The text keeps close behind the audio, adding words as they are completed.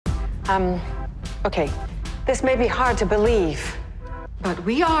Okay, this may be hard to believe, But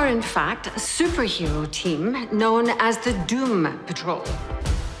we are, in fact, a superhero team known as the Doom Patrol.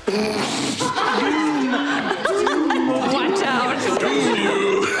 Watch out!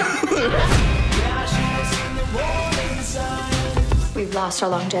 We've lost our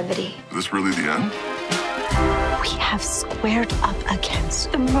longevity. Is this really the end? We have squared up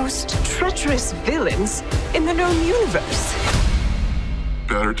against the most treacherous villains in the known universe.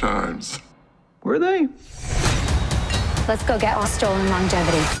 Better times. Were they? Let's go get our stolen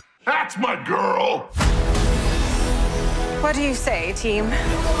longevity. That's my girl! What do you say, team?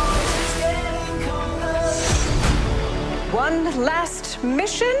 One last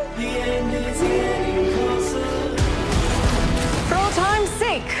mission? For all time's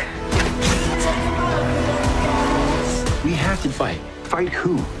sake. We have to fight. Fight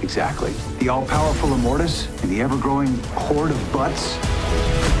who, exactly? The all-powerful Immortus and the ever-growing horde of butts?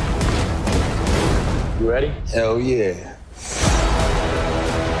 You ready? Hell yeah.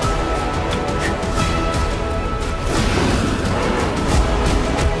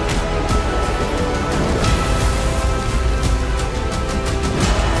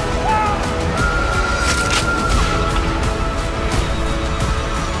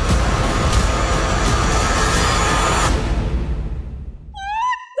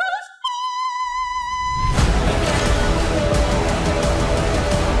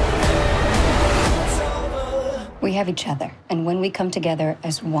 We have each other, and when we come together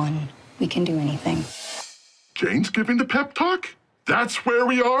as one, we can do anything. Jane's giving the pep talk? That's where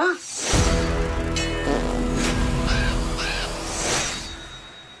we are?